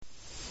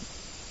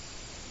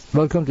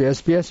Welcome to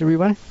SPS,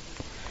 everyone.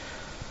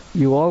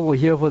 You all were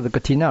here for the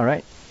Katina,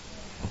 right?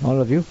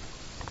 All of you.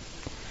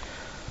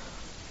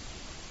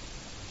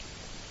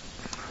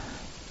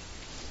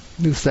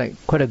 Looks like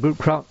quite a good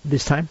crowd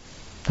this time.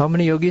 How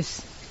many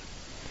yogis?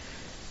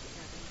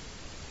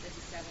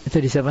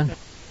 37.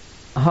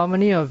 How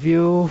many of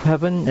you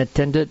haven't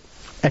attended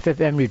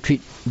FFM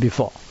retreat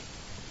before?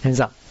 Hands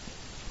up.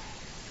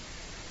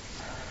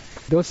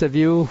 Those of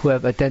you who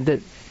have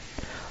attended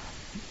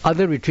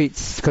other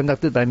retreats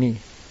conducted by me.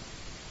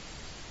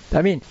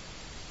 I mean,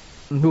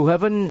 who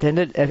haven't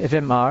attended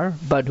FFMR,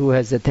 but who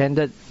has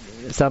attended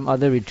some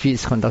other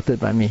retreats conducted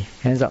by me.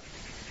 Hands up.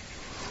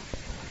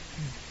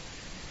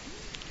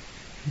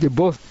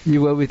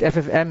 You were with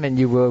FFM and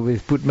you were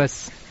with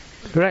Putmas,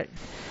 correct?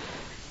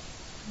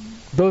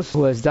 Those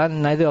who has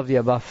done neither of the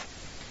above.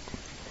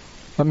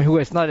 I mean, who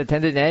has not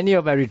attended any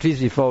of my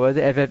retreats before,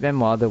 whether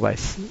FFM or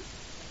otherwise.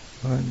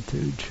 1,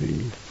 2, 3,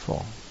 4,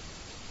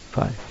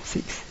 5,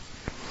 6.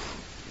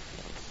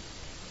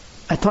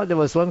 I thought there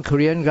was one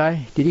Korean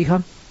guy. Did he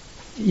come?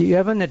 You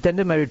haven't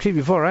attended my retreat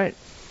before, right?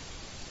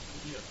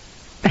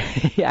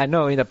 Yeah, I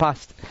know, in the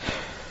past.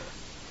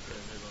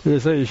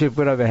 So you should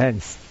put up your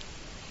hands.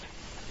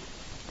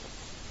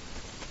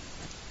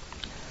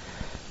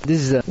 This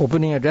is an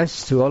opening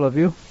address to all of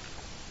you.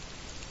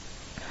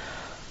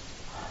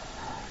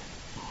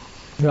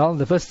 Well,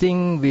 the first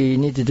thing we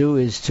need to do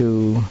is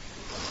to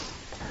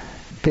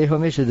pay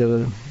homage to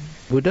the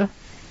Buddha,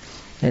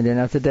 and then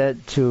after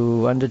that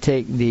to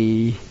undertake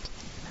the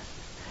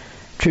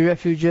Tree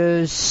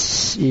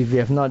Refuges, if you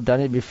have not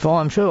done it before.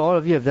 I'm sure all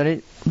of you have done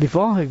it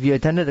before. If you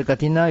attended the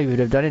Katina, you would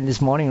have done it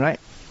this morning, right?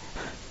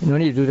 No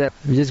need to do that.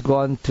 You just go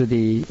on to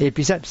the 8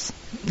 precepts.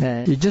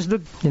 And you just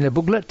look in the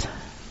booklet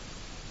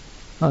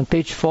on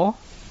page 4.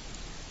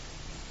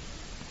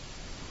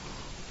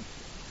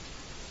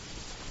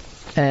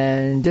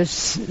 And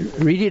just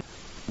read it.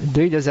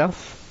 Do it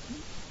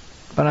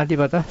yourself.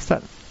 Panatipata,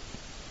 start.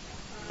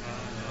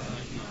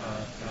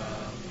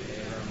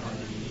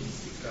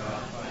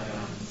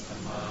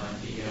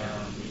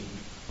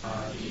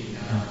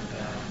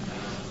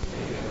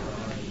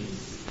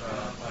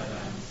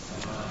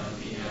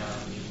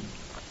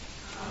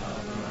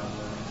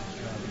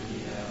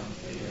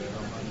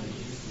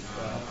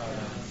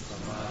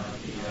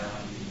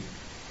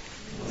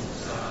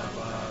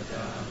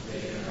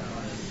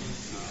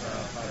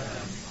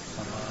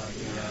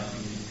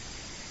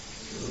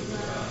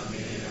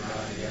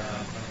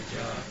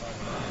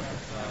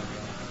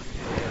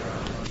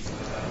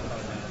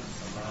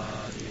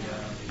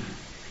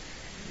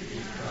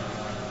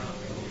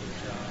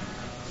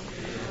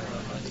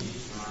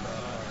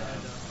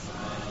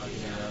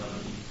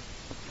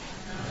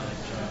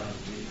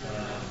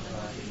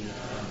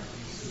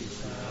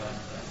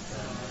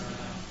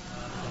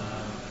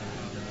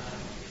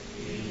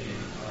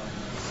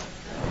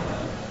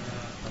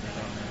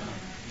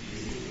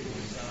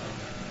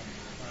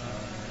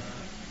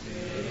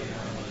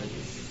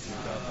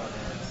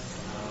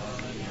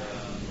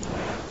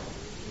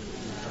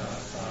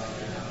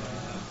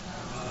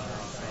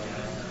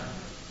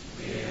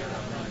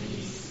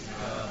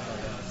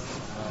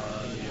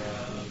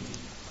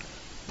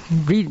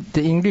 Read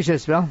the English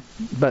as well,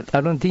 but I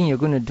don't think you're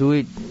going to do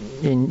it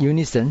in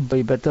unison, so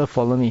you better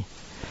follow me.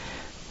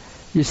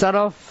 You start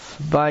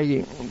off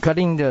by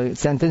cutting the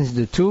sentence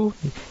into two.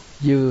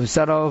 You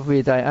start off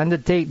with, I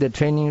undertake the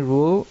training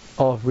rule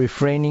of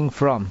refraining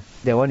from.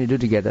 They want you to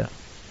do together.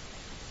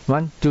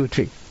 1, 2,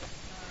 3.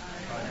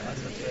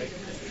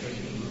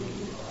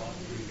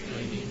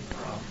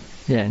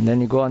 Yeah, and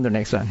then you go on to the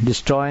next one.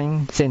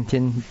 Destroying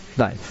sentient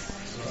life.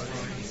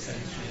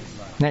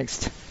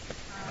 Next.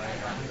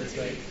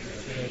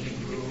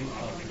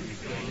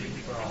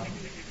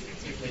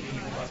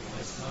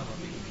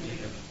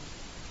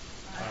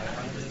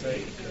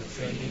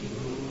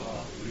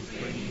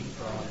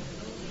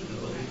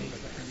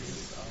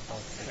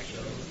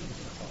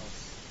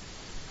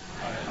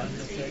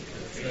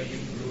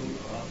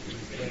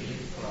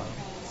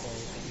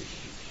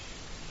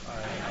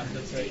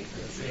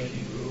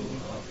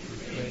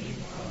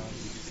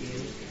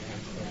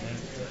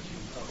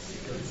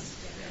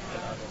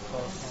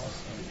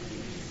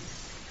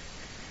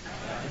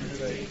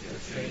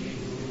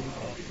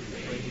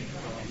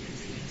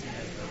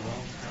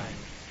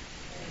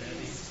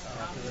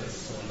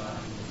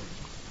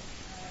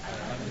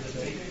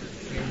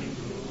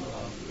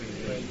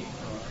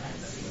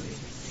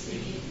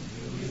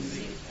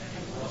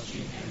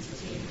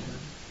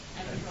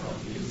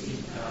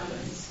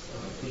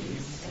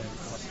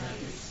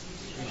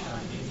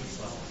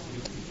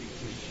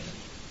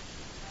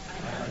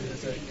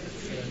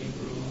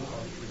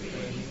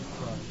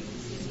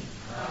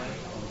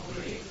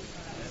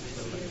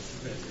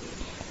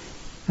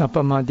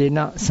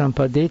 Apamadena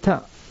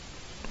sampadeta.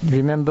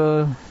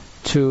 Remember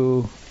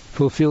to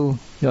fulfill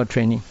your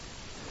training.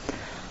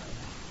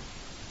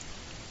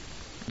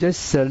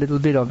 Just a little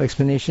bit of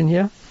explanation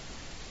here.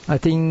 I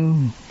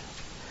think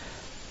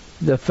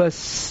the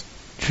first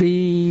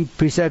 3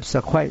 precepts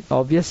are quite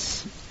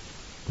obvious.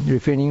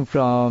 refraining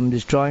from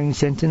destroying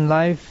sentient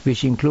life,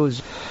 which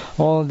includes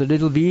all the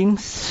little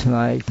beings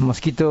like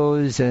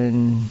mosquitoes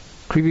and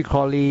creepy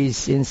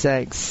crawlies,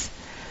 insects,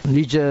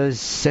 leeches,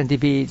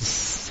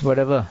 centipedes,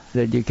 whatever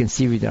that you can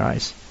see with your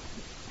eyes.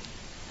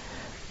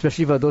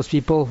 Especially for those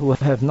people who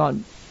have not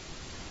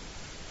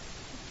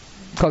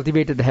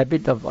cultivated the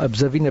habit of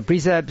observing the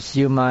precepts,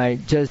 you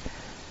might just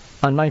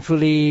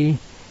unmindfully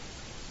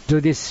do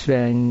this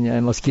when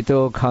a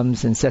mosquito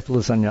comes and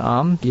settles on your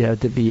arm. You have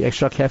to be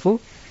extra careful.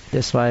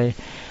 That's why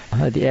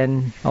at the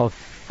end of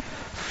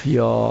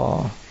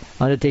your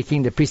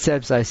undertaking the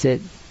precepts, I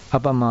said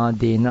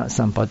Apamadena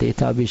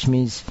Sampadeta, which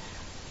means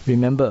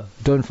remember,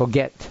 don't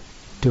forget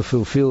to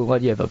fulfill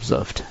what you have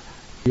observed.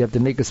 You have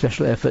to make a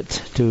special effort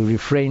to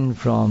refrain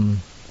from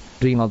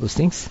doing all those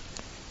things.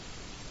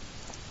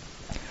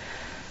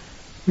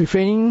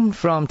 Refraining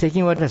from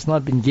taking what has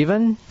not been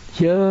given.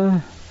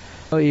 Here,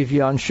 if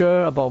you're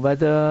unsure about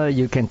whether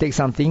you can take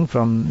something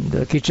from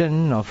the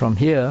kitchen or from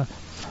here,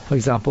 for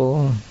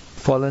example,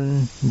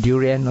 fallen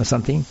durian or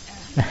something,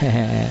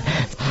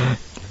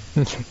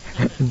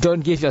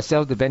 don't give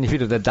yourself the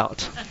benefit of the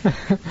doubt.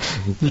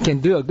 You can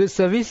do a good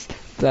service,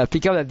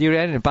 pick up the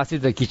durian and pass it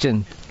to the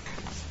kitchen.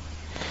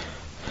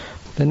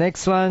 The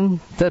next one,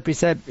 third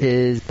precept,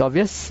 is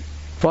obvious.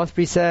 Fourth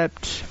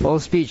precept,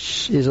 false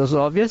speech, is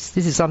also obvious.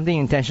 This is something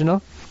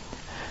intentional.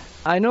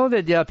 I know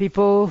that there are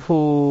people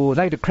who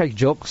like to crack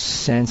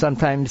jokes and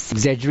sometimes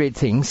exaggerate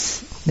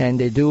things, and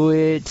they do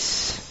it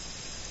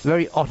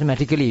very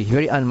automatically,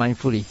 very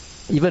unmindfully.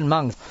 Even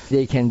monks,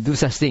 they can do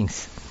such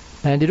things,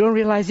 and they don't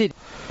realize it.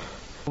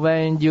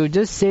 When you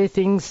just say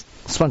things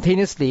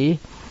spontaneously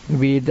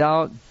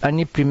without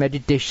any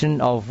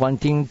premeditation of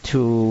wanting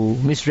to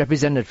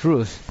misrepresent the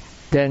truth,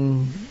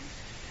 then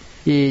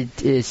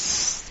it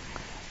is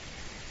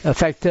a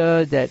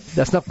factor that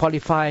does not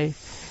qualify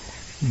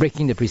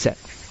breaking the precept,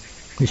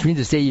 which means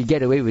to say you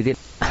get away with it.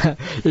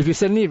 If you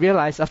suddenly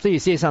realize, after you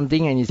say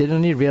something and you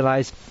suddenly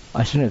realize,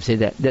 I shouldn't have said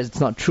that, that's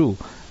not true.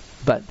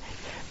 But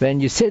when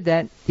you said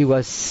that, it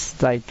was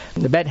like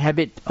the bad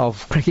habit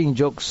of cracking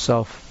jokes,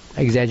 of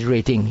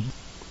exaggerating.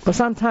 But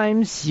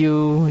sometimes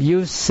you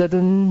use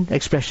certain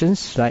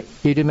expressions, like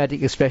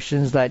idiomatic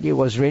expressions, like it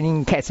was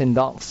raining cats and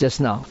dogs just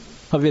now.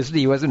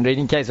 Obviously, it wasn't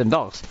raining cats and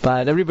dogs,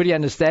 but everybody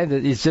understands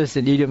that it's just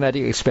an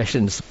idiomatic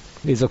expression.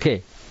 It's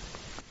okay.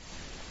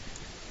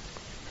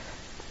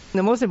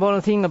 The most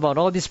important thing about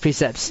all these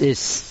precepts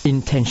is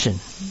intention.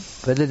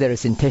 Whether there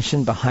is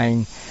intention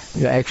behind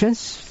your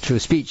actions, through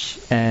speech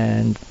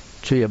and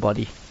through your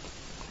body.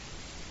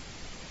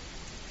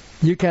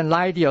 You can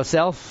lie to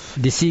yourself,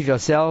 deceive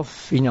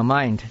yourself in your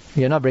mind.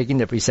 You're not breaking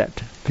the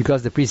precept,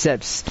 because the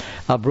precepts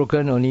are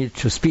broken only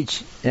through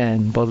speech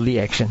and bodily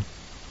action.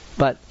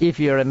 But if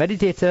you're a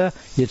meditator,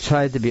 you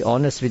try to be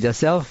honest with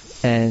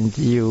yourself and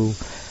you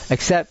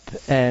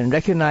accept and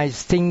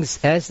recognize things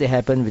as they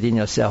happen within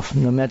yourself,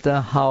 no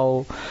matter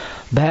how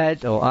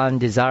bad or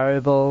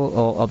undesirable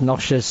or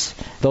obnoxious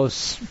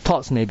those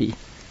thoughts may be.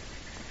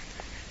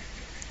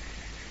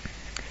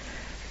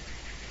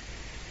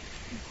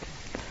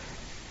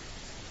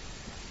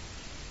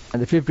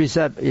 And the fifth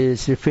precept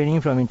is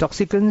refraining from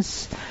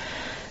intoxicants.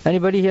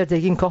 Anybody here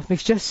taking cough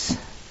mixtures?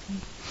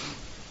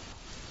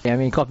 I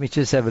mean, cough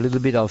mixtures have a little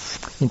bit of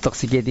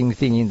intoxicating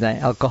thing in like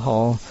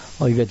alcohol,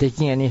 or if you're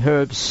taking any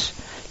herbs,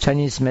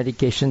 Chinese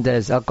medication that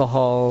has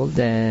alcohol,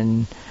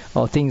 then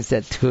or things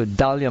that could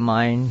dull your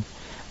mind,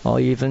 or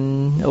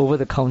even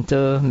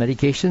over-the-counter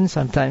medication.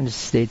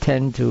 Sometimes they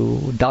tend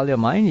to dull your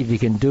mind. If you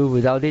can do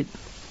without it,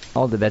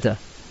 all the better.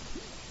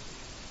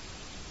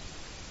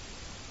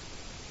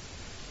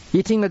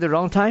 Eating at the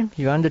wrong time.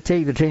 You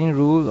undertake the training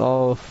rule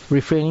of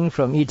refraining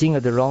from eating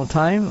at the wrong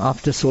time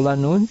after solar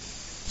noon.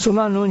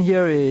 Solar noon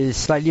here is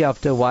slightly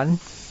after 1.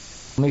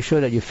 Make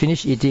sure that you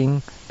finish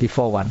eating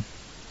before 1.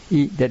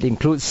 That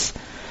includes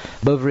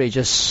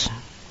beverages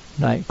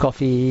like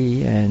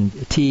coffee and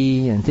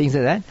tea and things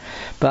like that.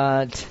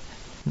 But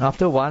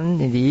after 1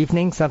 in the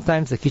evening,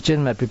 sometimes the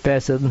kitchen might prepare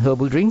certain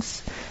herbal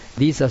drinks.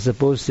 These are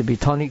supposed to be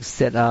tonics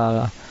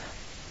that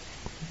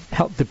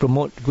help to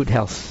promote good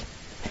health.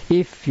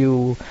 If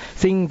you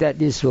think that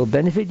this will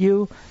benefit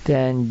you,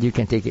 then you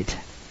can take it.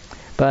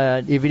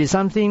 But if it is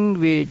something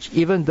which,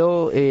 even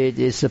though it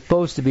is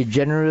supposed to be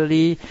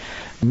generally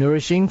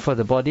nourishing for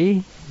the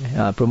body,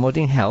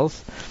 promoting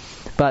health,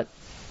 but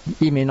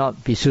it may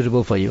not be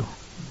suitable for you.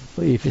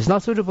 If it's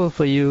not suitable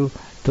for you,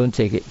 don't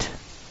take it.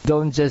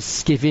 Don't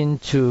just give in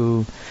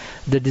to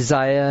the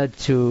desire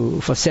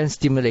for sense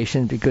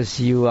stimulation because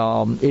you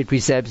are 8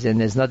 precepts and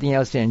there's nothing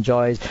else to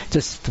enjoy.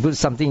 Just to put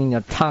something in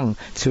your tongue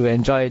to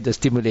enjoy the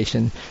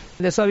stimulation.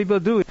 That's what people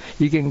do.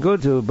 You can go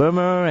to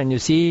Burma and you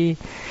see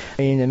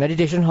in the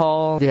meditation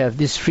hall they have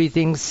these 3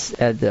 things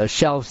at the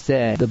shelves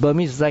there. The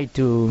Burmese like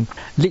to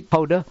lick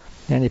powder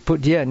and they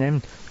put here and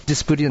then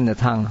just put it in the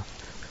tongue.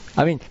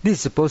 I mean, this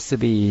is supposed to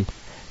be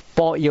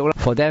pork yolk.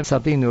 For them,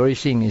 something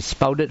nourishing is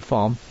powdered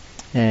form.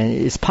 And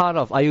it's part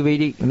of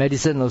Ayurvedic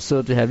medicine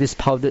also to have this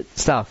powdered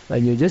stuff.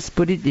 And you just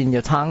put it in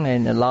your tongue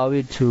and allow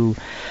it to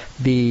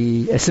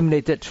be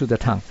assimilated through the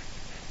tongue.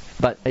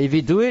 But if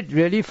you do it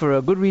really for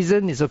a good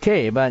reason, it's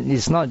okay. But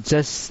it's not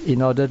just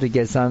in order to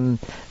get some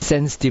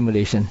sense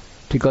stimulation,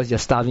 because you're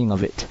starving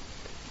of it.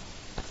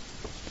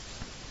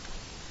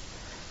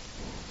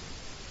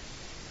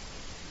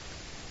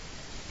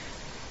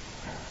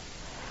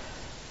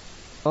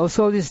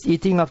 Also, this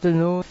eating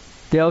afternoon,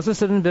 there are also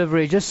certain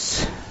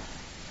beverages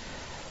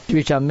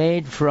which are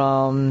made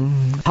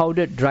from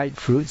powdered dried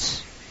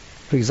fruits.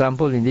 For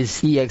example, in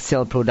these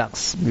EXL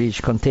products,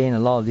 which contain a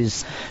lot of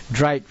this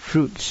dried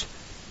fruits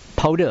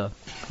powder,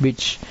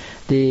 which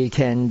they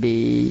can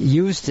be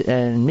used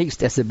and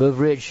mixed as a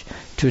beverage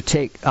to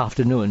take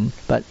afternoon,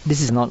 but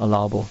this is not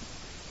allowable.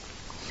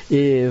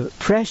 If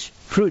fresh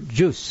fruit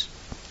juice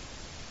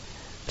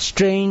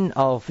strained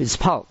of its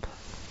pulp,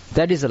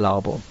 that is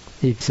allowable.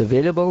 If it's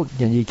available,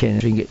 then you can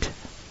drink it.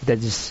 That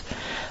is,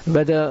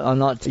 whether or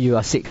not you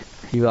are sick,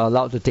 you are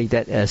allowed to take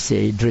that as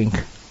a drink.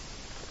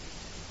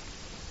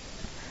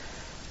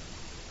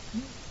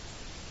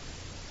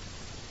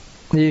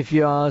 If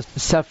you are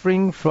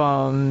suffering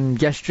from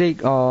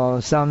gastric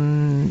or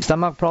some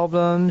stomach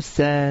problems,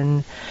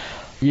 then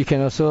you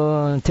can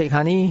also take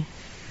honey,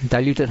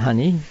 diluted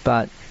honey.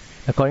 But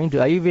according to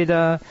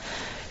Ayurveda,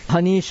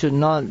 honey should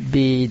not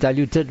be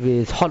diluted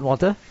with hot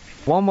water.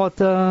 Warm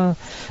water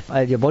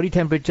at your body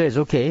temperature is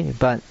okay,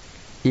 but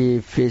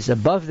if it's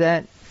above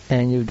that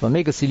and you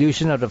make a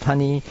solution out of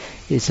honey,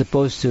 it's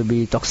supposed to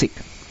be toxic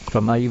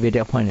from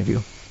Ayurveda point of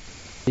view.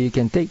 You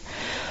can take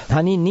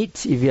honey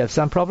neat if you have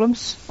some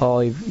problems,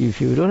 or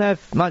if you don't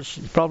have much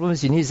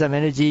problems, you need some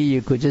energy,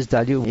 you could just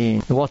dilute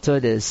in water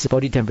that's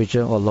body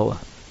temperature or lower.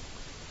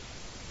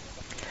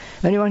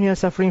 Anyone here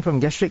suffering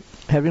from gastric,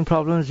 having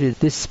problems with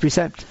this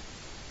precept?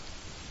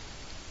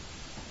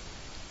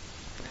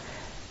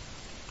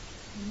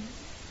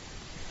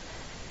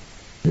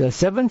 The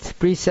seventh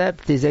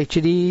precept is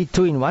actually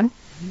 2 in 1.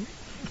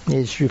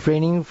 It's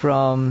refraining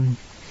from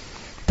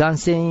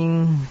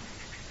dancing,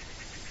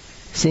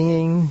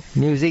 singing,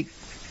 music,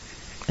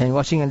 and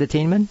watching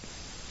entertainment,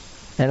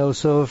 and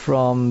also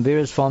from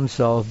various forms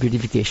of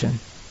beautification.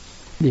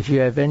 If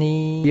you have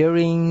any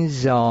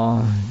earrings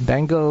or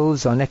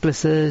bangles or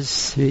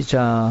necklaces which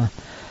are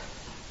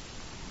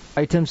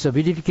items of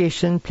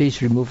beautification,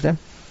 please remove them.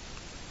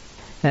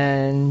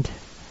 And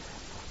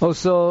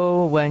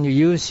also, when you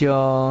use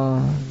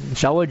your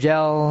shower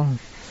gel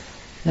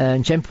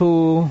and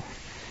shampoo,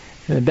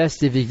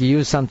 best if you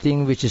use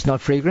something which is not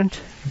fragrant.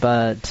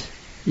 But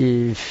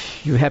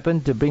if you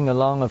happen to bring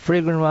along a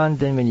fragrant one,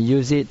 then when you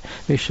use it,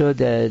 make sure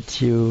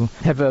that you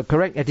have a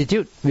correct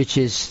attitude, which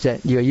is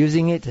that you are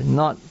using it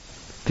not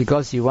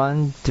because you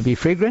want to be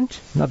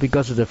fragrant, not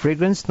because of the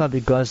fragrance, not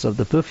because of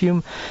the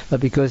perfume, but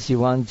because you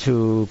want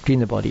to clean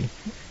the body.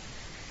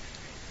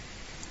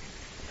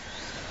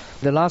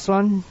 The last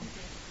one.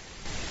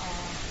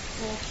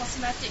 For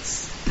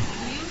cosmetics, do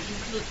you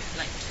include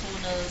like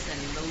toners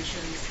and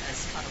lotions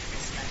as part of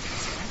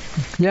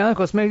cosmetics? Yeah,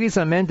 cosmetics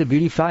are meant to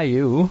beautify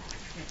you.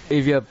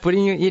 If you're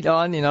putting it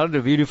on in order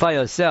to beautify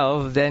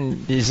yourself,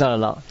 then it's not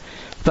allowed.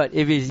 But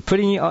if it's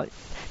putting it on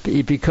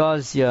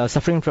because you're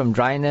suffering from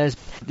dryness,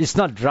 it's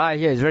not dry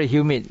here, it's very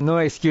humid. No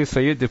excuse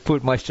for you to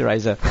put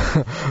moisturizer.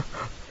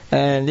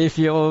 And if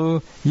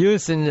you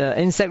use an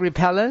insect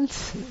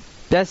repellent,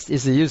 best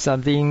is to use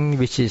something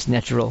which is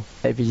natural.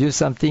 If you use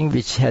something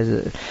which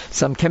has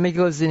some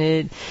chemicals in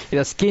it,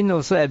 your skin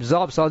also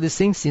absorbs all these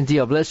things into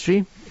your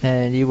bloodstream,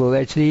 and it will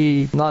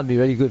actually not be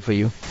very good for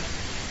you.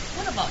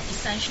 What about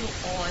essential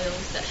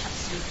oils that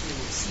helps you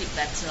to sleep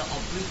better or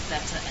breathe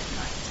better at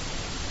night?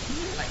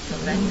 Like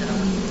lavender.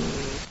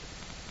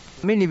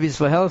 I mean, if it's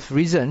for health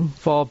reason,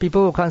 for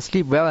people who can't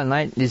sleep well at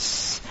night,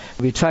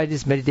 we try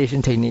this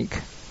meditation technique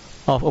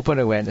of open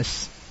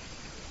awareness.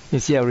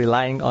 Instead of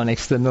relying on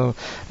external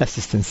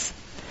assistance.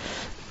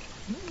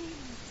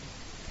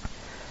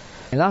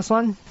 And last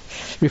one,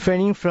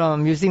 refraining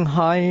from using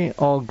high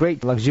or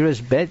great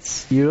luxurious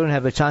beds. You don't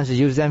have a chance to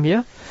use them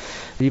here.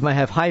 You might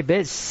have high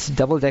beds,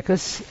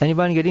 double-deckers.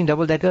 Anyone getting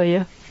double-decker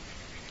here?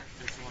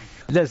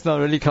 That's not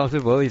really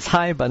comfortable. It's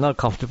high but not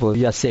comfortable.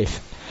 You are safe.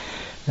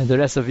 And the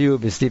rest of you will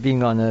be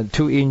sleeping on a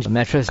 2-inch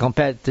mattress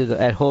compared to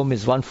at home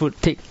is 1 foot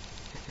thick.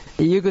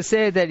 You could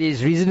say that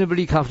it's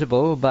reasonably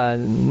comfortable but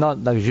not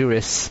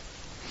luxurious.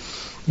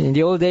 In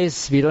the old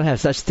days, we don't have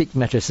such thick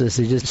mattresses.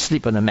 You just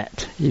sleep on a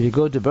mat. If you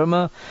go to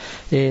Burma,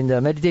 in the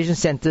meditation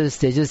centers,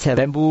 they just have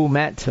bamboo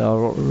mat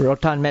or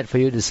rattan mat for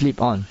you to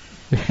sleep on,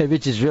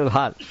 which is real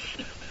hard.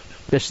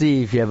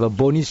 Especially if you have a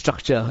bony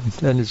structure,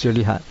 then it's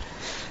really hard.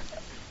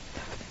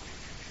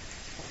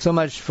 So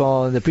much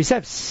for the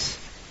precepts.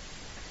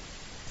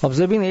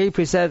 Observing the 8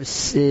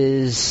 precepts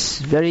is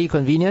very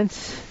convenient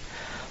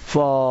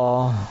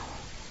for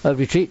a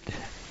retreat.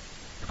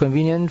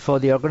 Convenient for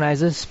the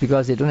organizers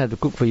because they don't have to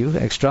cook for you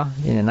extra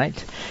in the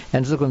night,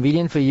 and also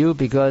convenient for you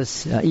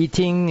because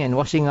eating and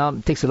washing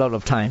up takes a lot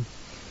of time,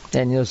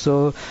 and it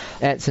also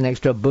adds an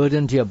extra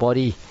burden to your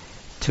body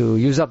to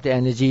use up the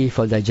energy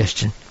for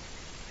digestion.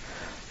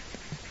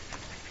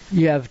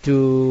 You have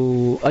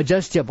to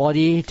adjust your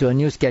body to a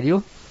new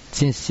schedule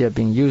since you have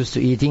been used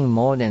to eating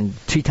more than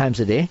 3 times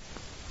a day.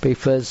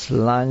 breakfast,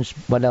 lunch,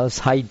 what else,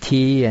 high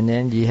tea, and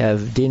then you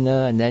have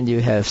dinner, and then you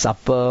have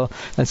supper,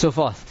 and so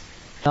forth.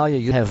 Now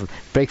you have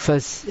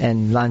breakfast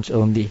and lunch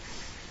only.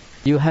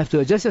 You have to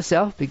adjust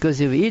yourself,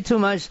 because if you eat too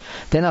much,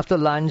 then after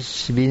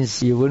lunch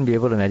means you wouldn't be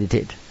able to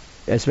meditate.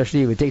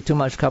 Especially if you take too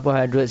much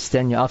carbohydrates,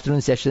 then your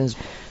afternoon sessions,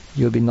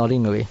 you'll be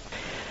nodding away.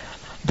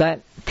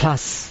 That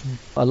plus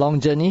a long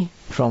journey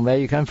from where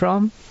you come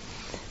from,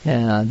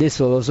 this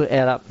will also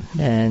add up,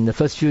 and the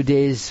first few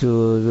days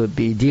will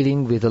be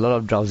dealing with a lot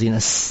of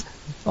drowsiness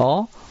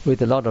or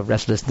with a lot of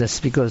restlessness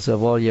because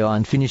of all your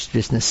unfinished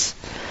business.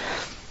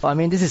 I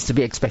mean, this is to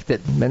be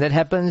expected. When that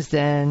happens,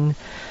 then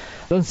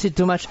don't sit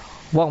too much,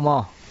 walk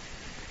more.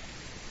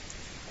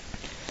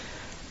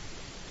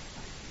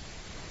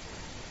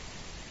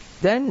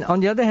 Then, on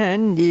the other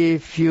hand,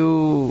 if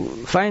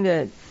you find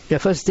that the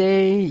first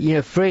day you're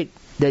afraid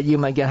that you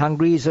might get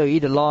hungry, so you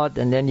eat a lot,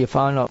 and then you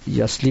find out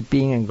you're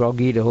sleeping and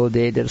groggy the whole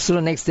day, so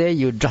the next day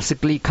you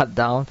drastically cut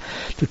down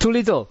to too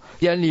little.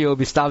 Then you'll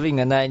be starving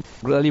at night.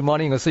 Early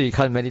morning also you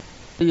can't meditate.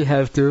 You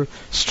have to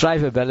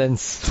strive a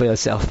balance for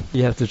yourself.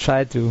 You have to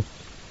try to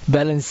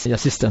balance your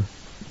system.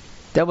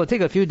 That will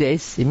take a few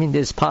days. I mean,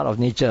 this is part of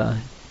nature,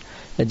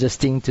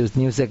 adjusting to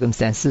new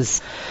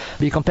circumstances.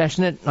 Be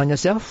compassionate on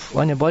yourself,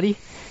 on your body.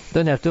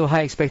 Don't have too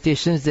high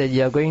expectations that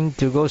you are going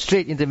to go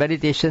straight into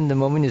meditation the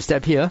moment you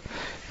step here.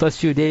 First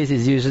few days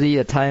is usually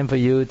a time for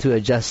you to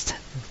adjust.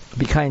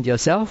 Be kind to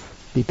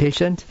yourself, be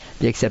patient,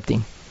 be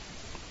accepting.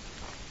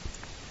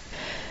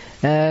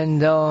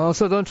 And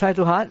also don't try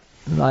too hard.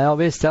 I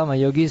always tell my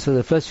yogis, for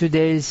the first few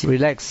days,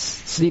 relax,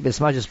 sleep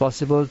as much as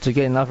possible to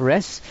get enough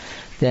rest.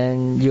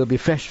 Then you'll be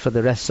fresh for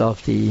the rest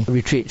of the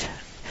retreat.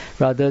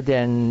 Rather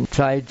than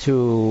try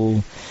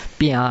to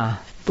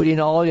put in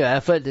all your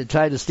effort to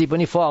try to sleep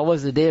only 4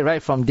 hours a day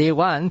right from day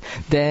one,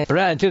 then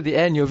right until the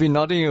end you'll be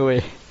nodding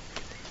away.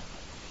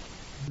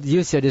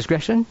 Use your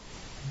discretion.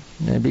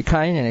 Be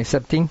kind and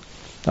accepting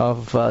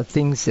of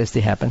things as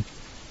they happen.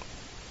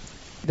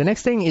 The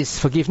next thing is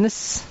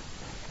forgiveness.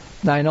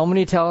 Now, I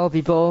normally tell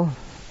people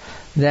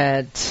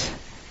that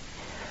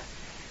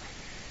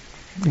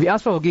we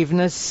ask for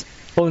forgiveness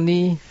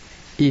only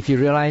if you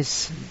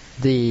realize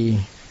the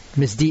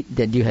misdeed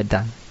that you had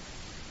done.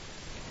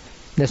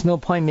 There's no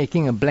point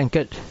making a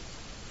blanket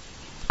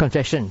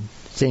confession,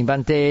 saying,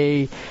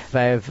 Bhante, if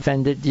I have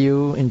offended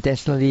you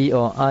intentionally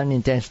or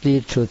unintentionally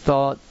through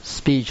thought,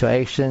 speech or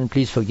action,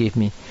 please forgive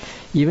me.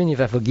 Even if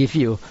I forgive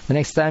you, the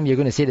next time you're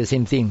going to say the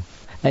same thing,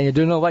 and you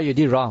don't know what you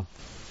did wrong.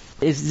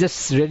 It's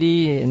just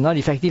really not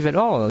effective at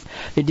all.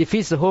 It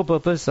defeats the whole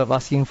purpose of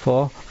asking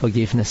for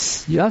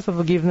forgiveness. You ask for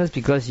forgiveness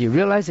because you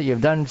realize that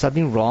you've done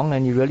something wrong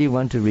and you really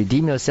want to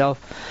redeem yourself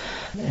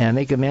and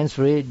make amends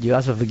for it. You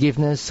ask for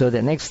forgiveness so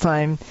that next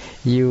time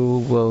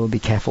you will be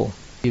careful.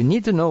 You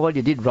need to know what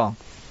you did wrong.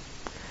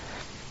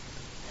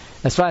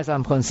 As far as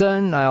I'm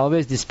concerned, I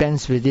always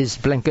dispense with this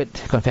blanket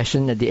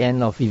confession at the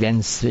end of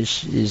events,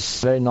 which is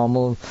very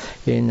normal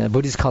in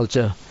Buddhist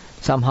culture.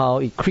 Somehow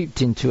it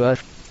creeped into us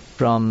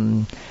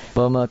from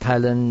Burma,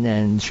 Thailand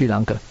and Sri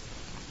Lanka.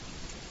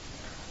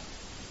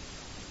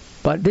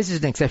 But this is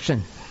an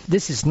exception.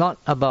 This is not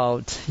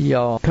about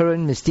your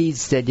current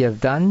misdeeds that you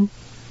have done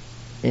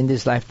in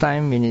this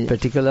lifetime, in a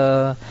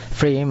particular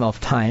frame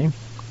of time,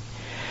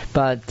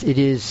 but it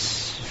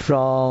is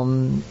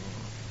from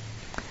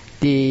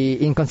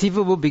the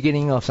inconceivable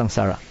beginning of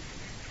samsara.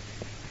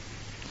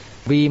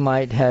 We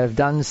might have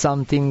done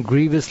something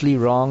grievously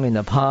wrong in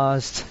the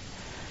past.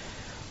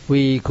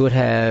 We could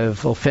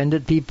have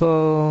offended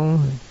people,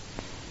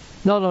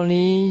 not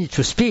only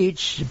through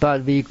speech,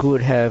 but we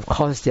could have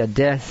caused their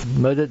death,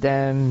 murdered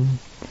them,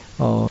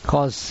 or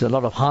caused a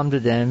lot of harm to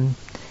them.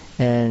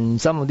 And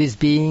some of these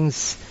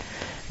beings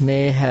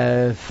may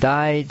have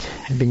died,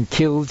 been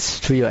killed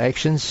through your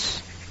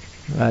actions,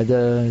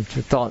 either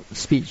through thought,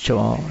 speech,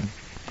 or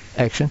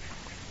action.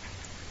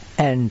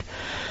 And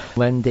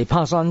when they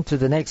pass on to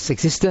the next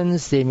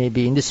existence, they may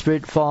be in the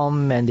spirit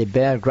form and they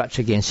bear a grudge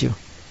against you.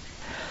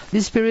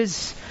 These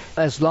spirits,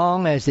 as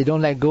long as they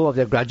don't let go of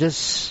their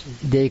grudges,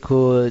 they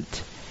could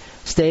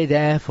stay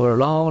there for a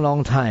long,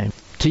 long time.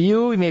 To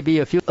you, it may be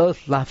a few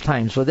earth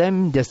lifetimes. For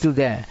them, they're still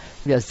there.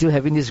 They are still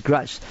having this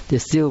grudge. They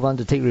still want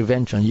to take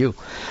revenge on you.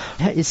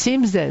 It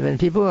seems that when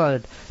people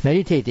are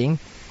meditating,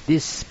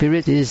 this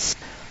spirit is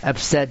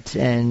upset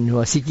and who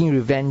are seeking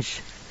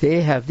revenge.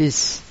 They have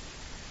this,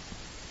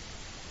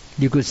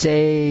 you could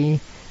say,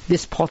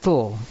 this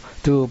portal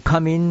to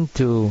come in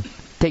to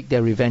take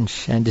their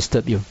revenge and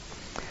disturb you.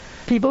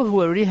 People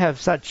who already have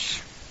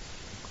such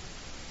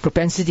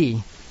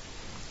propensity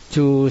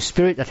to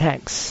spirit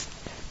attacks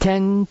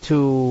tend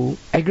to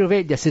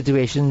aggravate their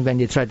situation when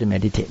they try to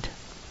meditate.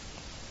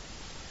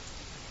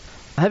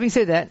 Having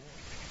said that,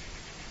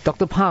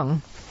 Dr.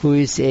 Pang, who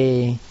is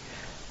a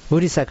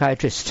Buddhist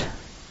psychiatrist,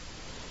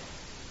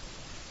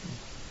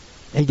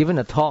 he given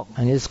a talk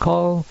and it's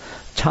called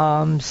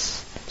Charms,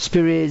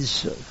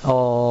 Spirits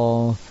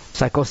or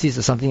Psychosis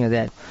or something like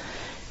that.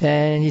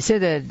 And he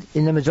said that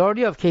in the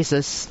majority of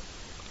cases,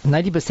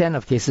 90%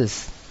 of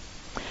cases,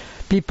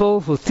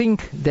 people who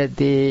think that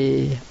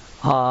they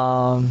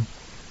are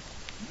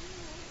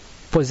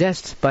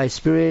possessed by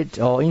spirit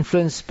or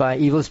influenced by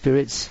evil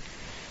spirits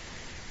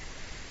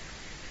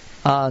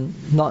are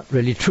not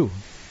really true.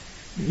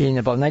 In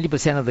about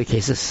 90% of the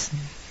cases,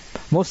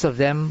 most of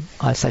them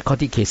are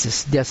psychotic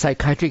cases. They are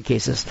psychiatric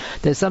cases.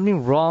 There's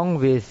something wrong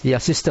with their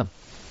system.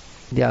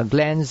 Their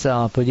glands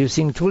are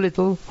producing too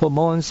little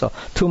hormones or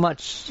too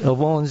much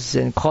hormones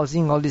and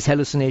causing all these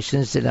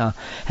hallucinations that are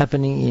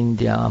happening in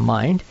their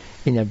mind,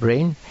 in their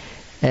brain.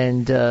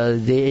 And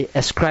they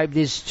ascribe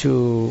this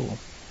to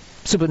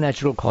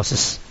supernatural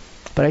causes.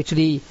 But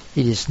actually,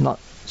 it is not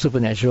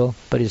supernatural,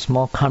 but it's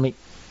more karmic,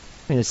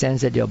 in the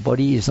sense that your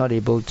body is not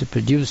able to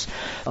produce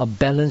a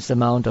balanced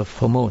amount of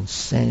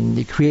hormones, and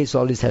it creates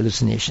all these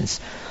hallucinations.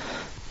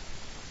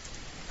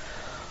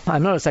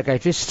 I'm not a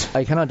psychiatrist.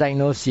 I cannot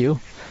diagnose you.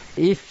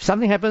 If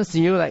something happens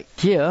to you like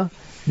here,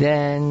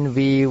 then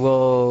we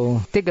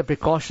will take a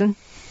precaution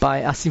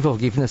by asking for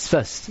forgiveness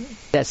first.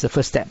 That's the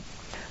first step.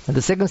 And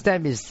the second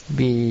step is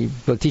we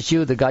will teach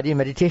you the guardian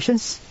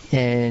meditations,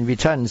 and we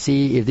try and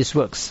see if this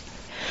works.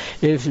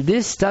 If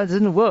this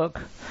doesn't work,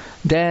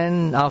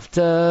 then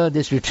after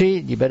this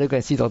retreat, you better go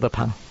and see Dr.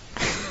 Pang.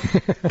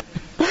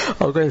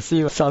 Or go and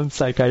see some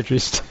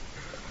psychiatrist.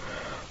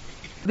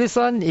 This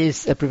one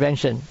is a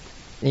prevention.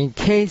 In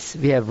case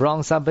we have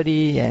wronged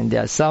somebody and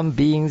there are some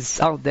beings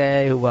out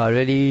there who are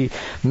really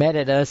mad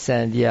at us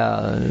and they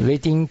are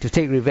waiting to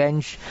take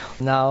revenge,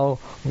 now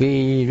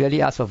we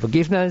really ask for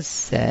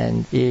forgiveness,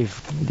 and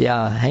if they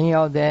are hanging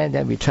out there,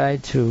 then we try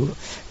to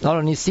not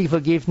only seek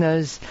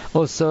forgiveness,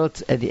 also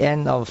at the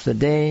end of the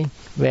day,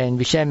 when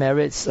we share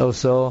merits,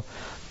 also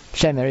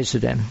share merits to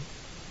them.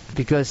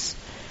 Because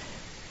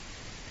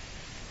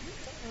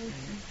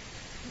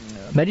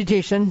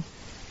meditation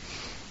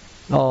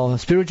or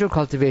spiritual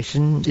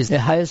cultivation is the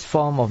highest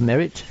form of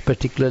merit,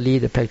 particularly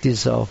the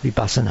practice of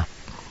vipassana.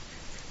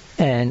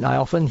 And I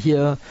often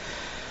hear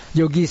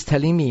yogis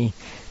telling me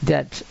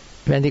that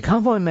when they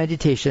come for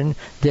meditation,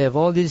 they have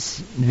all these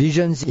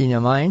visions in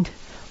their mind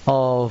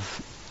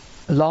of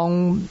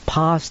long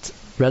past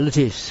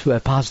relatives who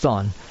have passed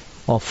on,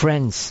 or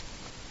friends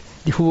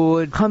who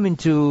would come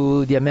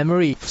into their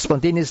memory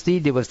spontaneously.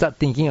 They will start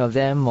thinking of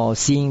them or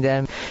seeing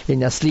them in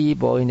their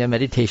sleep or in their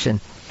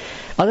meditation.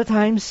 Other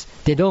times,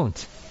 they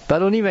don't.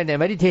 But only when they're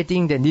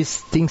meditating, then these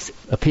things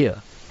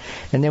appear.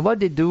 And then what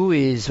they do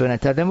is, when I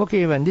tell them,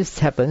 okay, when this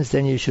happens,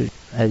 then you should,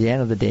 at the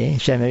end of the day,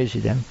 share merits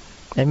with them.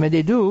 And when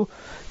they do,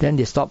 then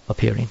they stop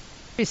appearing.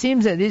 It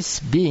seems that these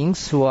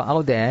beings who are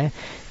out there,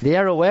 they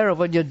are aware of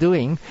what you're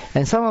doing,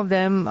 and some of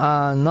them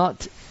are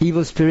not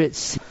evil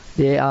spirits.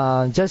 They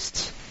are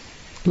just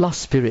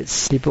lost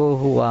spirits, people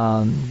who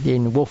are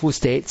in woeful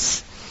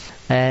states,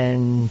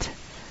 and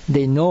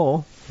they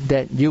know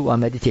that you are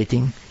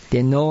meditating.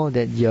 They know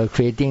that you're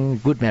creating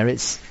good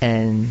merits,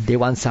 and they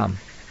want some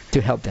to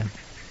help them.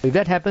 If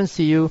that happens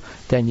to you,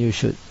 then you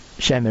should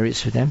share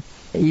merits with them.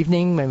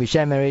 Evening, when we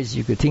share merits,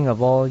 you could think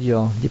of all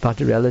your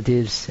departed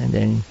relatives, and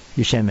then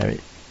you share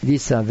merit.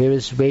 These are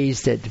various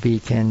ways that we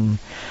can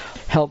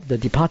help the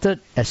departed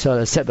as well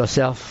as help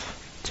ourselves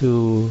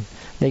to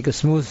make a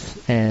smooth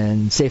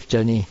and safe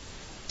journey,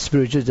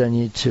 spiritual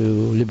journey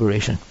to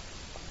liberation.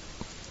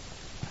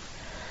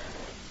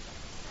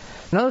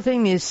 Another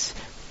thing is,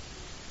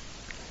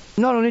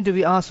 not only do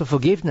we ask for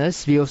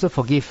forgiveness, we also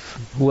forgive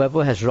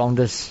whoever has wronged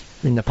us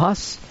in the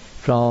past,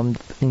 from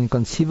the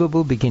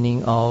inconceivable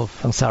beginning of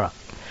samsara.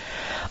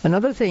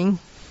 Another thing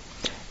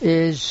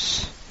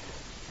is,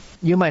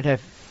 you might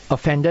have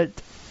offended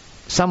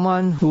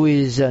someone who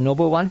is a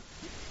noble one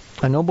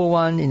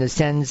in the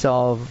sense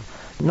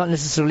of not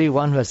necessarily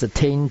one who has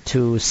attained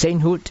to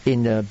sainthood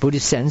in the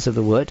Buddhist sense of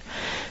the word.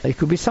 It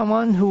could be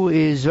someone who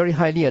is very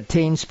highly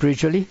attained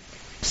spiritually,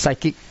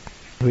 psychic,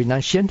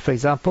 renunciant, for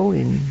example,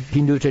 in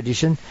Hindu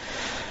tradition.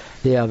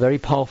 They are very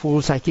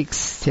powerful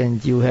psychics,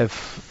 and you have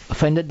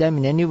offended them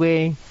in any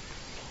way.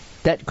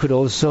 That could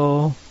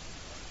also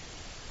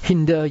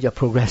hinder your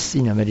progress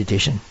in your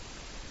meditation.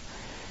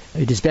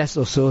 It is best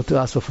also to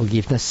ask for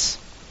forgiveness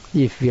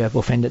if you have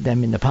offended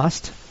them in the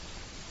past,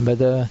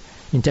 whether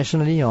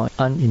intentionally or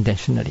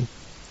unintentionally.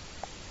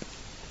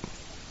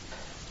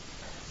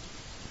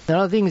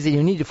 Another thing is that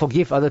you need to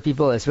forgive other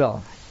people as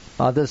well,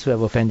 others who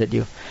have offended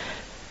you.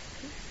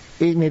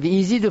 It may be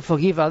easy to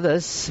forgive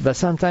others, but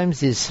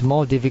sometimes it's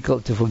more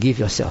difficult to forgive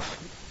yourself.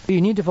 You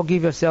need to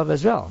forgive yourself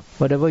as well.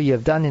 Whatever you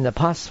have done in the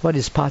past, what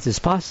is past is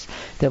past.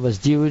 That was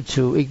due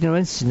to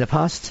ignorance in the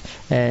past,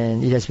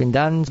 and it has been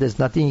done. There's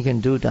nothing you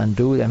can do to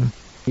undo them.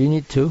 You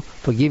need to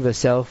forgive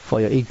yourself for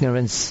your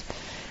ignorance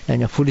and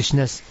your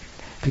foolishness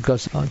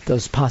because of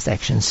those past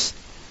actions.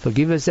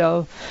 Forgive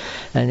yourself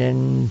and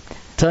then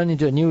turn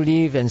into a new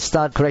leaf and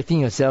start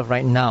correcting yourself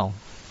right now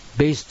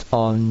based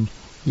on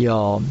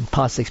your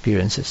past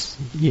experiences.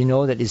 You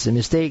know that it's a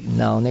mistake.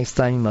 Now next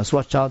time you must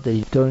watch out that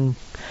you don't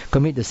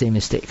commit the same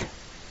mistake.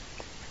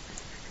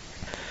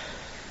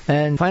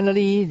 And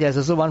finally, there's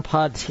also one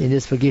part in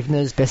this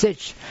forgiveness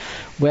passage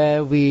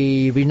where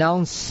we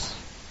renounce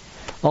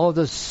all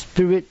the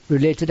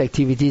spirit-related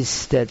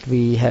activities that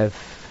we have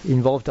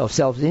involved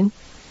ourselves in.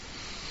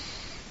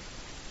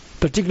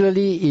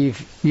 Particularly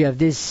if you have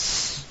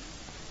this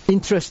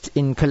interest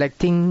in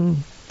collecting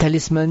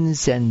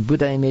talismans and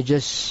Buddha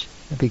images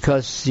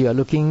because you are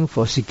looking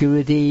for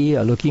security,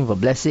 or looking for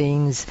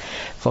blessings,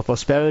 for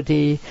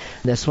prosperity.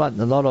 That's what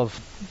a lot of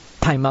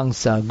Thai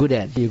monks are good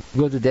at. You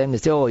go to them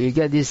and say, oh, you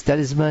get this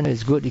talisman,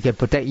 it's good, it can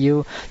protect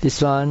you.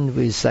 This one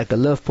is like a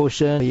love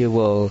potion, you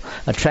will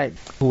attract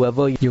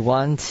whoever you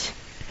want.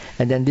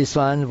 And then this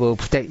one will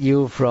protect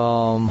you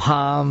from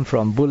harm,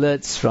 from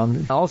bullets,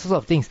 from all sorts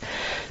of things.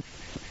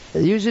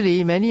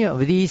 Usually, many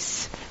of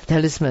these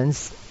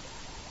talismans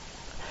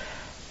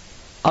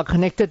are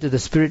connected to the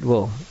spirit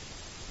world.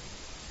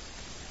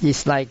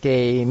 It's like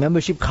a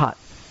membership card.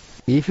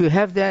 If you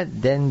have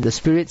that, then the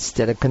spirits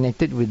that are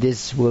connected with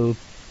this will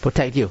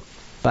protect you.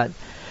 But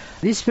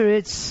these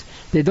spirits,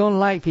 they don't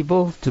like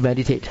people to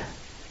meditate.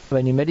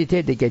 When you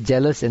meditate, they get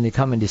jealous and they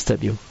come and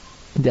disturb you.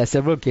 There are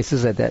several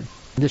cases like that.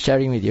 I'm just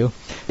sharing with you.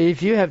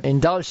 If you have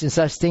indulged in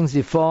such things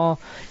before,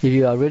 if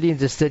you are really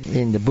interested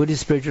in the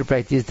Buddhist spiritual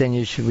practice, then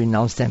you should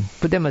renounce them.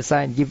 Put them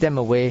aside, give them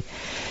away,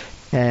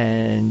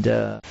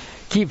 and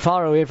keep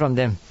far away from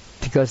them,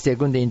 because they're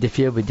going to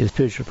interfere with your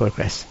spiritual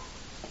progress.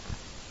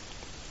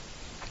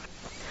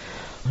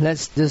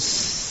 Let's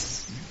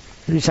just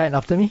recite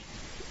after me.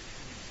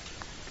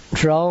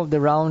 Throughout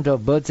the round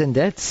of births and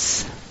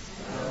deaths,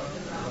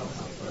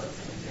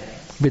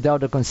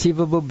 without a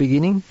conceivable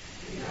beginning,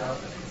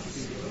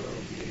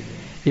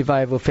 if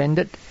I have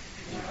offended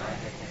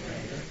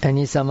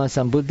any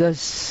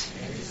Sammasambuddhas,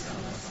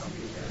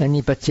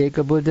 any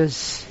Pacceka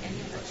Buddhas,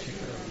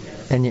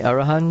 any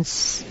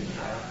Arahants,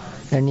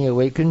 any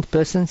awakened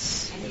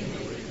persons,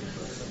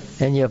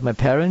 any of my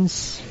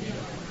parents,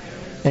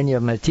 any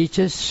of my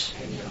teachers,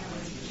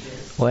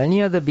 or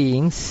any other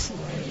beings,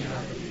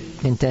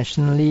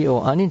 intentionally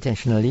or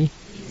unintentionally,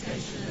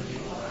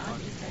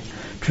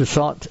 through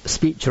thought,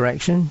 speech, or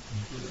action,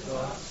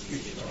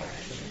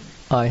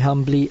 I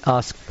humbly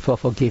ask for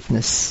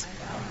forgiveness.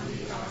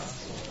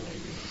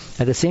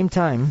 At the same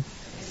time,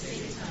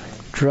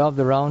 throughout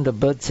the round of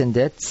births and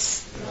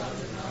deaths,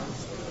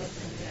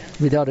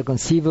 without a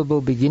conceivable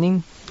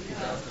beginning,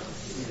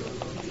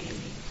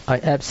 I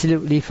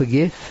absolutely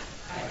forgive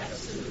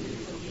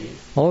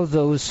all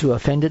those who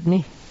offended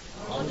me,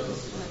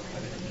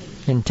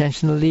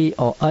 intentionally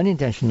or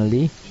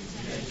unintentionally,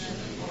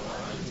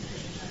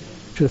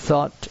 through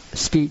thought,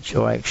 speech,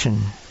 or action.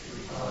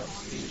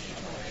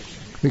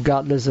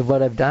 Regardless of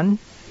what I've done,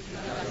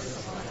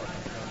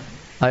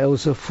 I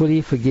also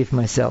fully forgive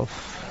myself.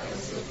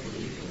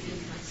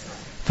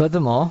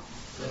 Furthermore,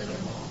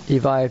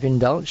 if I have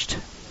indulged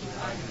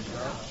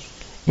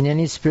in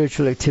any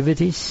spiritual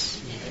activities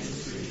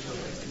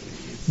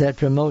that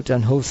promote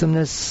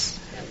unwholesomeness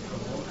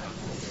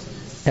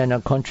and are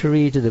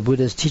contrary to the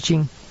Buddha's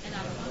teaching,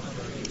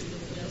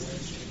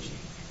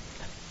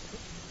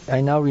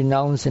 I now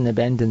renounce and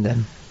abandon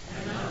them.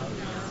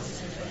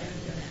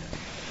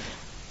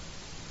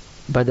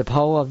 By the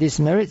power of these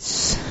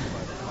merits,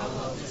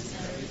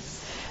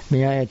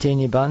 may I attain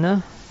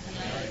Nibbana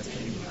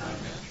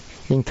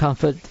in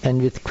comfort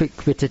and with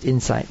quick-witted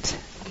insight.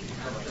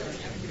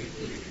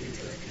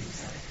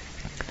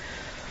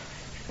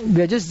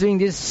 We are just doing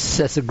this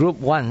as a group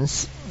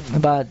once,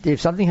 but if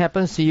something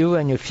happens to you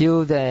and you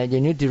feel that you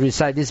need to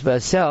recite this by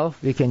yourself,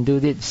 you can do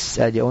this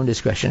at your own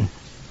discretion.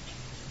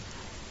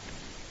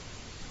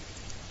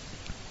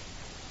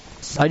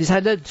 I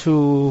decided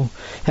to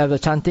have the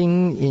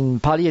chanting in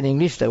Pali and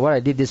English, like what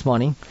I did this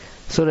morning,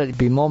 so that it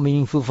be more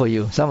meaningful for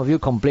you. Some of you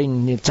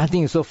complain,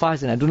 chanting is so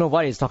fast and I don't know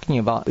what it's talking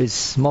about.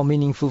 It's more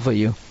meaningful for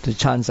you to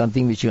chant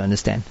something which you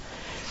understand.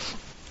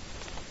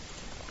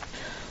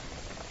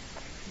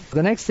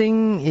 The next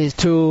thing is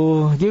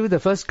to give the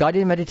first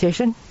guardian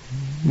meditation,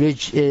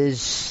 which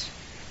is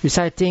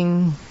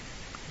reciting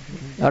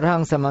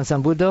Arahang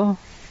Sammasambuddho,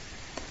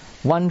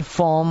 one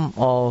form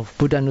of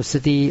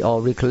Buddhanussati,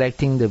 or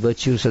recollecting the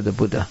virtues of the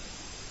Buddha.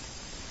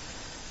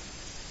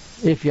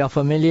 If you are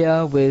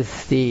familiar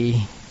with the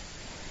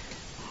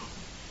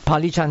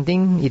Pali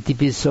chanting,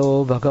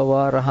 Itipiso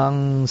Bhagava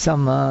Arahang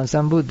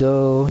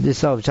Sammasambuddho, this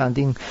sort of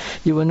chanting,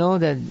 you will know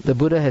that the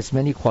Buddha has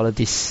many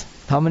qualities.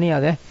 How many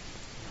are there?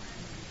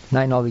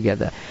 9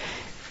 altogether.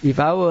 If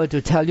I were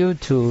to tell you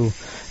to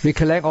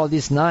recollect all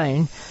these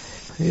 9,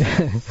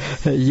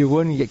 you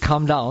won't get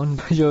calmed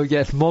down. You'll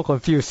get more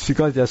confused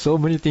because there are so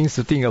many things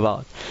to think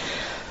about.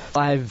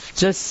 I've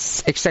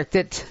just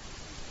extracted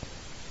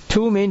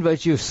 2 main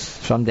virtues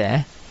from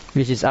there,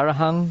 which is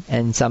Arahang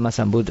and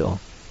Sammasambuddho.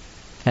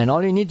 And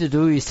all you need to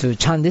do is to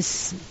chant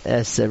this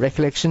as a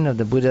recollection of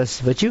the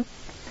Buddha's virtue.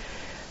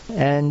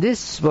 And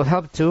this will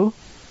help to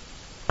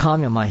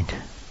calm your mind.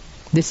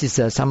 This is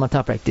a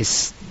samatha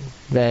practice,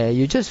 where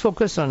you just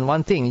focus on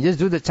one thing. You just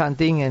do the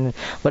chanting, and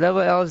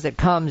whatever else that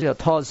comes, your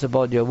thoughts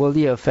about your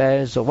worldly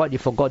affairs, or what you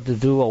forgot to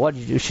do, or what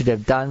you should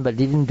have done but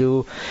didn't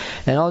do,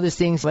 and all these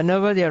things,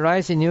 whenever they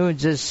arise in you,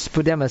 just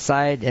put them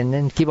aside and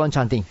then keep on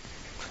chanting.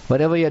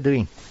 Whatever you're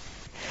doing.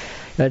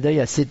 Whether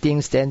you're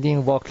sitting,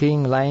 standing,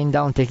 walking, lying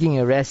down, taking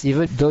a rest,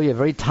 even though you're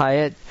very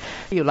tired,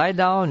 you lie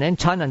down and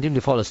chant until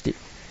you fall asleep.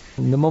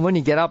 The moment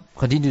you get up,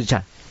 continue to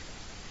chant.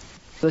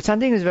 The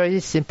chanting is very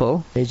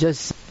simple. It's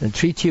just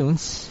 3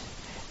 tunes,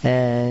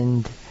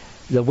 and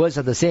the words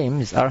are the same.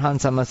 It's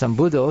Arahant Samma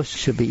Sambuddho.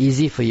 Should be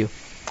easy for you.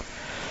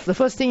 The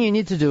first thing you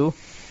need to do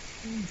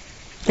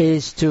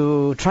is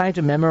to try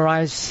to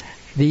memorize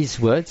these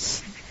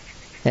words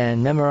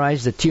and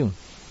memorize the tune.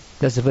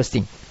 That's the first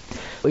thing.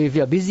 If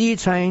you're busy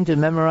trying to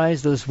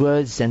memorize those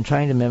words and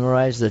trying to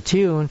memorize the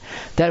tune,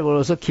 that will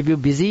also keep you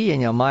busy,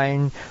 and your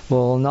mind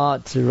will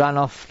not run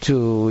off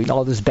to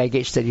all this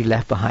baggage that you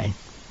left behind.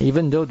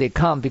 Even though they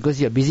come,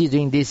 because you're busy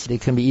doing this, they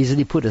can be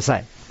easily put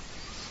aside.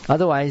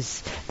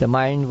 Otherwise, the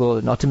mind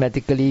will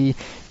automatically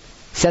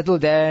settle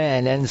there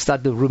and then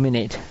start to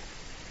ruminate.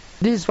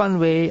 This is one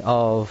way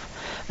of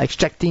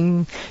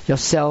extracting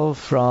yourself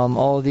from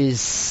all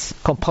this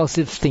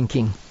compulsive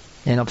thinking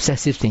and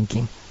obsessive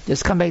thinking.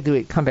 Just come back to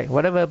it, come back.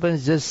 Whatever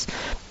happens, just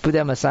put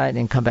them aside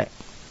and come back.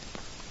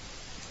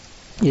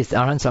 It's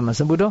Arahant Samma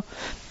Sambuddho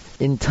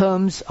in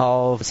terms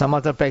of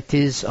samatha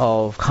practice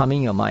of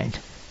calming your mind.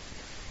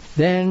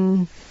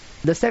 Then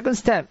the second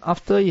step,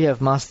 after you have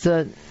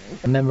mastered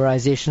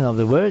memorization of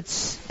the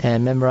words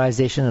and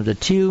memorization of the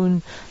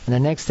tune, the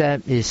next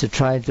step is to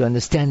try to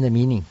understand the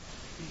meaning.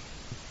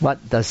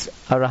 What does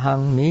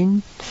Arahant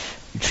mean?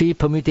 3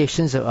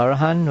 permutations of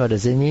Arahant, what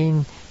does it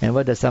mean? And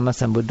what does Samma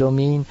Sambuddho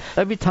mean?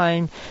 Every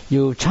time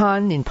you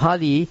chant in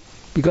Pali,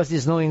 because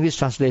there's no English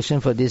translation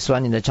for this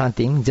one in the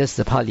chanting, just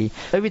the Pali.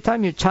 Every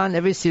time you chant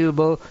every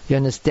syllable, you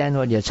understand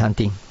what you're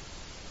chanting.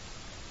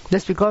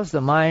 That's because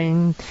the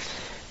mind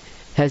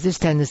has this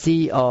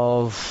tendency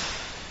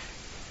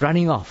of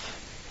running off.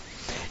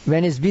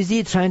 When it's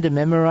busy trying to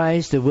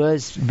memorize the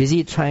words,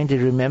 busy trying to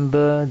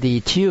remember the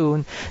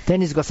tune,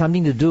 then it's got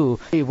something to do.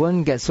 It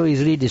won't get so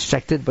easily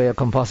distracted by your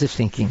compulsive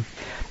thinking.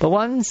 But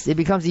once it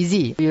becomes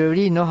easy, you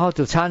already know how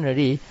to chant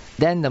already,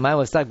 then the mind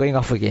will start going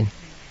off again.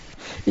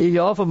 If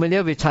you're all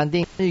familiar with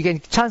chanting, you can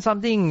chant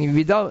something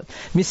without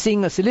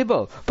missing a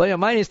syllable, but your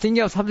mind is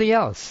thinking of something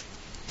else.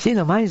 See,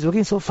 the mind is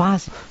working so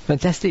fast.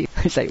 Fantastic.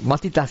 It's like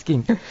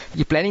multitasking.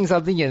 You're planning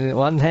something and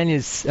one hand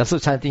is also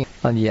chanting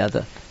on the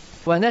other.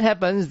 When that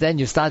happens, then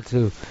you start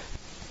to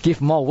give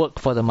more work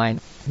for the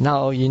mind.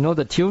 Now you know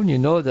the tune, you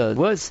know the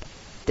words.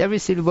 Every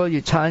syllable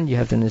you chant, you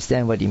have to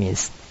understand what it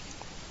means.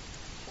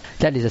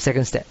 That is the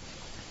second step.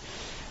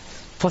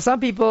 For some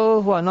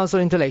people who are not so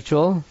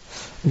intellectual,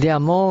 they are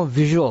more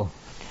visual.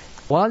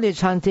 While they're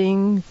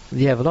chanting,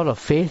 they have a lot of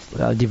faith,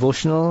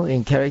 devotional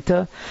in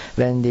character.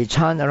 When they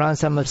chant Arahant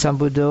Samma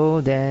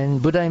Sambuddho, then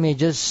Buddha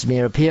images may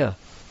appear.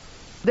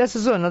 That's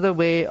also another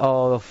way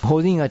of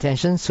holding your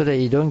attention so that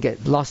you don't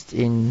get lost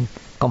in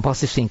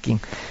compulsive thinking.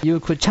 You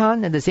could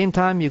chant at the same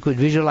time, you could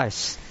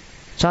visualize.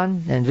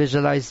 Chant and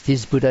visualize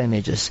these Buddha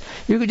images.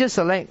 You could just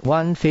select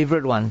one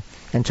favorite one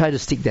and try to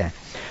stick there.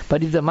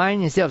 But if the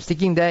mind, instead of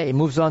sticking there, it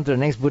moves on to the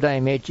next Buddha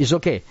image, it's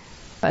okay.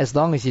 As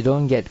long as you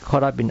don't get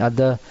caught up in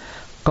other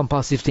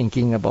compulsive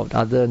thinking about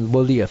other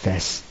worldly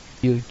affairs.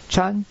 You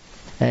chant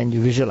and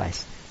you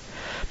visualize.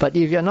 But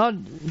if you're not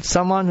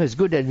someone who is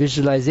good at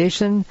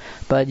visualization,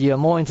 but you're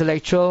more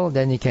intellectual,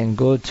 then you can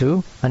go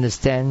to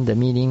understand the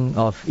meaning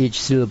of each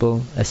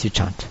syllable as you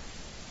chant.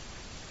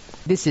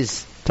 This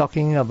is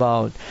talking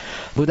about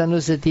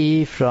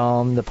Buddhanussati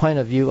from the point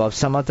of view of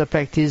samatha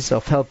practice,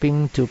 of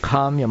helping to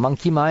calm your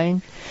monkey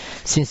mind.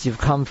 Since you've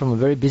come from a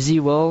very busy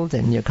world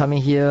and you're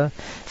coming here,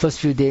 first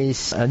few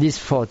days, at least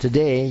for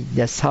today,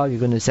 that's how you're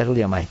going to settle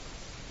your mind.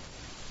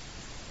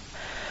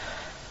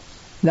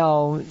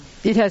 Now,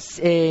 it has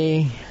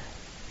a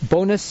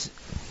bonus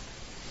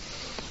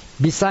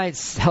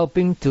besides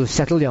helping to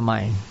settle your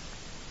mind.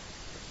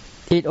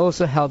 It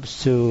also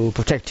helps to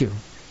protect you.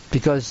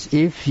 Because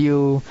if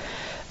you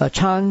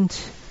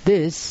chant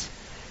this,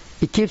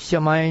 it keeps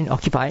your mind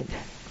occupied.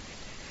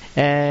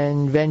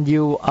 And when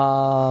you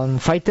are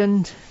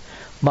frightened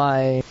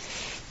by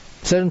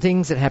certain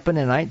things that happen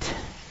at night,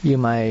 you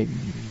might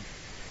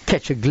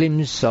catch a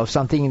glimpse of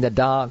something in the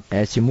dark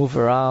as you move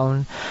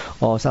around,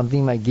 or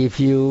something might give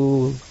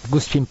you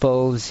goose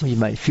pimples, you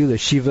might feel the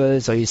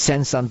shivers, or you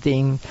sense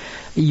something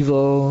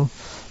evil,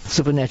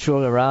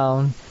 supernatural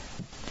around.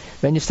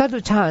 When you start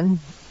to chant,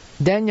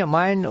 then your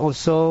mind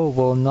also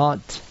will not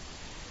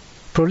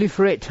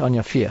proliferate on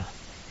your fear.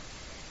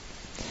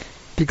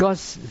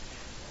 Because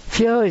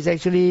fear is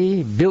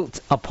actually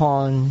built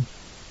upon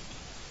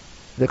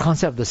the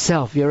concept of the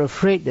self. You're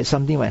afraid that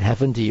something might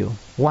happen to you.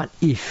 What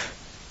if?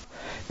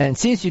 And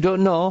since you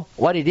don't know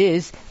what it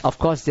is, of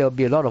course there will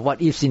be a lot of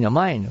what ifs in your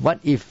mind. What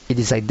if it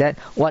is like that?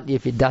 What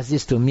if it does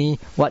this to me?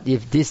 What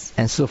if this?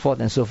 And so forth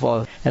and so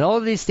forth. And all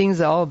these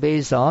things are all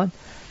based on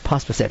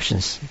past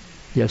perceptions.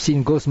 You have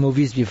seen ghost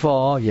movies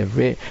before, you have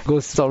read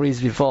ghost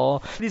stories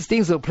before. These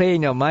things will play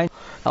in your mind.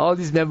 All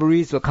these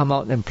memories will come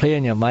out and play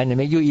in your mind and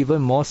make you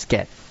even more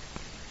scared.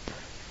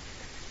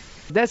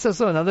 That's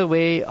also another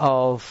way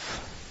of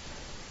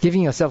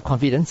giving yourself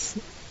confidence.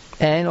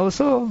 And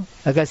also,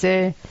 like I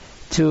say,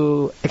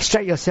 to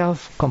extract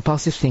yourself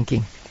compulsive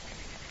thinking.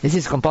 This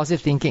is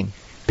compulsive thinking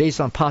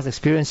based on past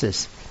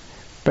experiences.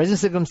 Present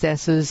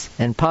circumstances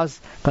and past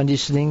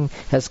conditioning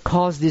has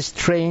caused this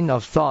train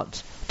of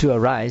thought to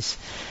arise.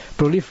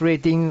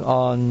 proliferating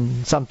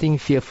on something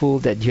fearful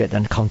that you had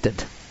encountered.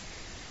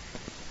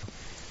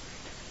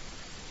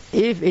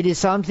 If it is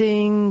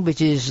something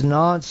which is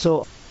not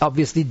so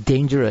obviously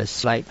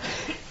dangerous, like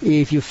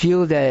if you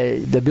feel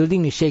that the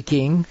building is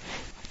shaking,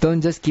 don't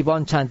just keep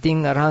on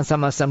chanting Arahant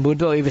Sama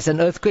Sambuddho. If it's an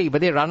earthquake,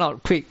 but they run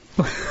out quick.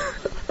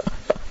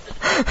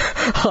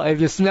 Or if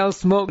you smell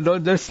smoke,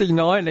 don't just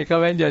ignore it and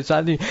come when you're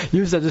chanting.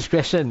 Use your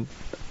discretion.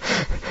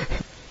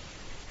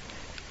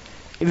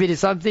 If it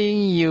is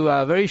something you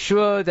are very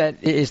sure that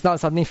it is not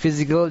something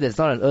physical, there's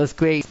not an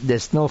earthquake,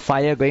 there's no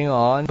fire going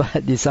on, but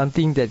it's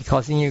something that's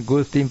causing you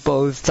goose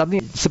pimples,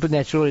 something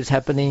supernatural is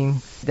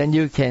happening, then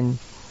you can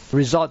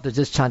resort to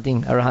just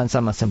chanting Arahant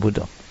Sama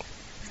Sambuddho.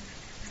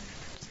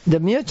 The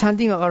mere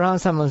chanting of Arahant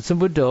Sama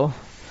Sambuddho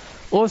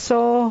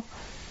also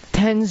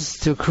tends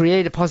to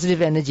create a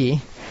positive energy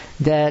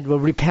that will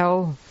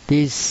repel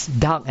this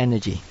dark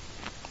energy.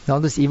 All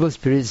these evil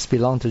spirits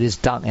belong to this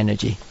dark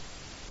energy.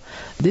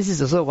 This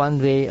is also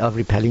one way of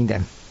repelling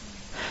them.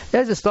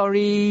 There's a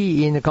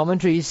story in the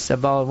commentaries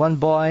about one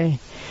boy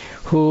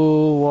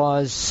who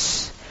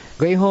was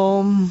going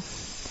home.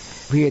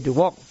 He had to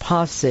walk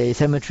past a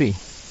cemetery,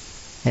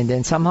 and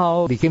then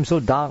somehow it became so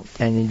dark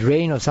and it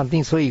rained or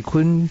something, so he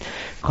couldn't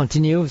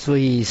continue, so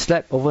he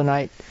slept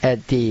overnight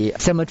at the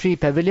cemetery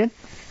pavilion.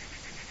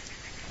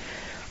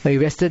 He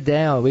rested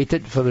there or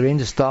waited for the rain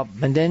to stop,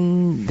 and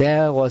then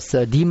there was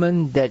a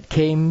demon that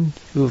came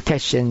to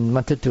catch and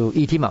wanted to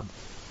eat him up.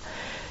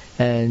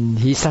 And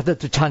he started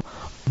to chant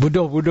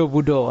Buddho, Buddho,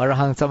 Buddho,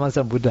 Arahant Sama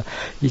Sambuddho.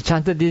 He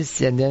chanted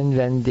this, and then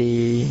when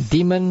the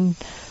demon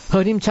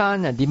heard him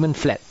chant, the demon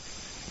fled.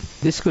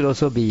 This could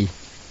also be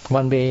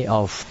one way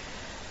of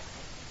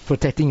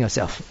protecting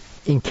yourself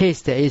in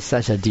case there is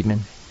such a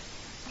demon.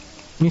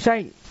 In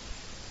fact,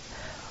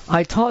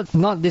 I taught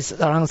not this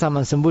Arahant Sama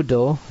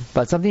Sambuddho,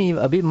 but something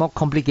a bit more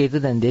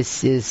complicated than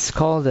this is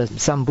called the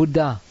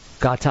Sambuddha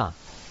Gatha,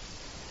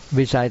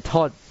 which I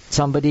taught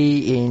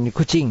somebody in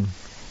Kuching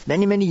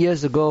many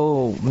years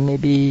ago,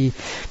 maybe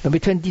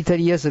 20,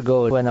 30 years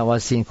ago when I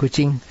was in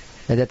Kuching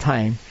at that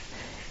time.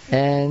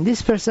 And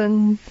this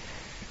person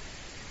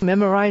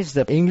memorized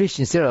the English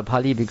instead of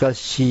Pali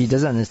because she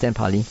doesn't understand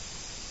Pali.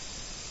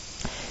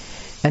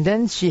 And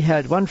then she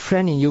had one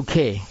friend in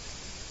UK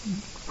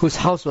whose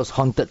house was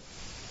haunted.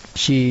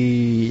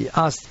 She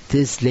asked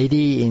this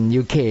lady in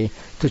UK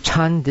to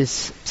chant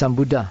this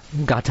Sambuddha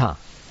Gatha.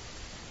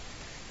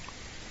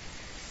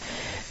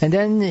 And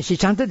then she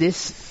chanted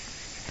this,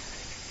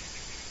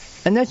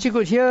 and then she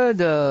could hear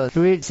the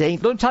spirit saying,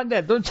 don't chant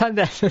that, don't chant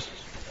that.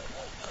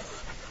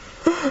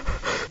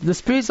 The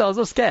spirits are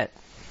also scared.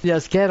 They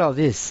are scared of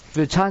this. If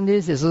you chant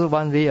this, it's also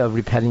one way of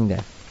repelling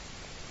them.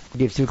 It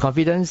gives you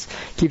confidence,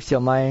 keeps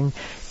your mind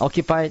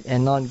occupied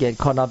and not get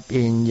caught up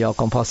in your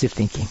compulsive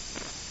thinking.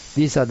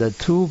 These are the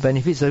two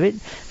benefits of it.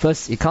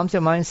 First, it calms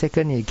your mind.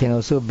 Second, it can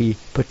also be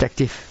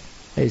protective.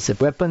 It's a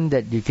weapon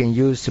that you can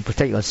use to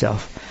protect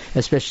yourself,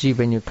 especially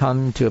when you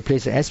come to a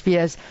place like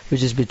SPS,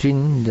 which is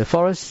between the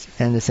forest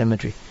and the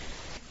cemetery.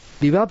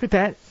 Be well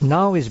prepared.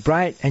 Now it's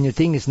bright and you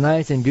think it's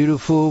nice and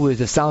beautiful with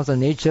the sounds of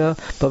nature,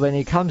 but when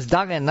it comes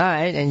dark at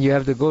night and you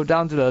have to go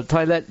down to the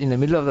toilet in the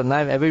middle of the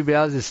night, everybody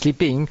else is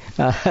sleeping,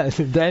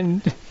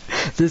 then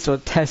this will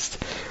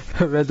test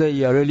whether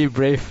you are really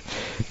brave,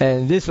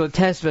 and this will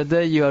test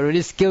whether you are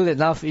really skilled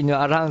enough in your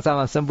Arahant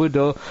Sama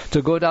Sambuddho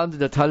to go down to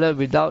the toilet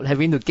without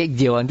having to kek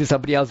dio until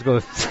somebody else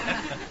goes.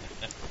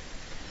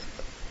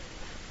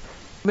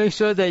 Make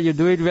sure that you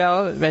do it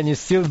well when it's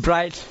still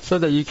bright so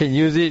that you can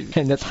use it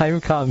when the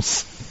time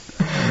comes.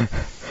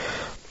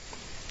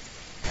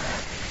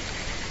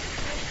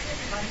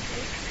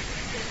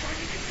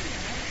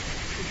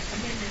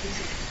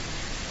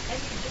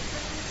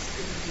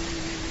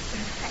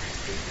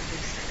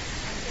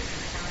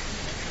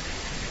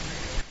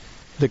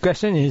 The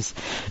question is,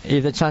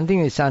 if the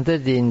chanting is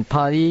chanted in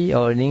Pali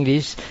or in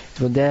English,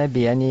 would there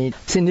be any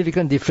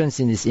significant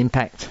difference in its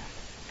impact?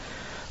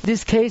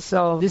 This case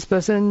of this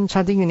person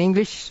chanting in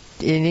English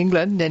in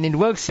England, then it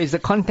works. It's the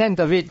content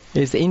of it,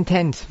 it's the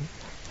intent.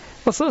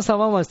 Also,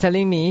 someone was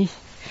telling me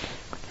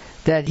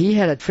that he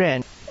had a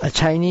friend, a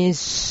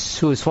Chinese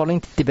who was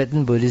following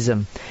Tibetan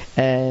Buddhism,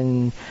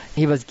 and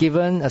he was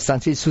given a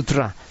Sanskrit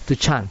sutra to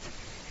chant.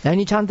 And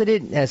he chanted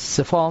it as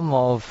a form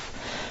of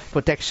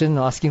protection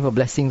or asking for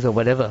blessings or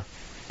whatever.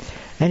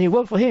 And it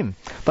worked for him.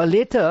 But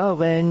later,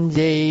 when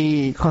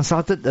they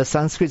consulted a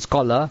Sanskrit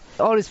scholar,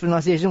 all his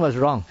pronunciation was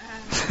wrong.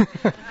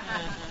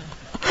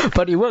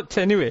 But it worked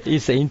anyway.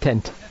 It's the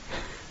intent.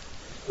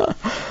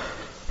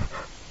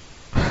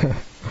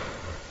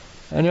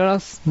 Anyone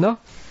else? No?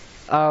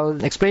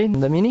 I'll explain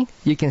the meaning.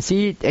 You can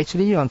see it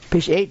actually on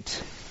page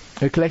 8.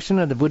 Recollection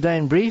of the Buddha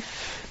in brief.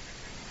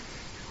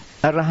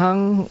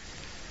 Arahang,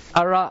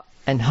 Ara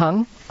and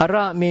Hang.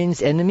 Ara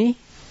means enemy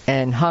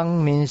and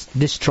Hang means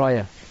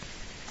destroyer.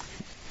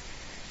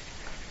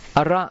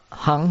 Ara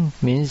Hang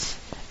means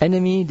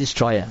enemy,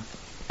 destroyer.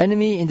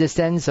 Enemy in the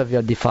sense of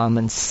your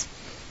defilements,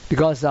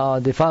 because our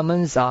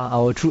defilements are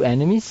our true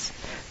enemies,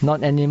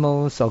 not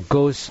animals or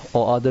ghosts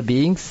or other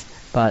beings,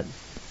 but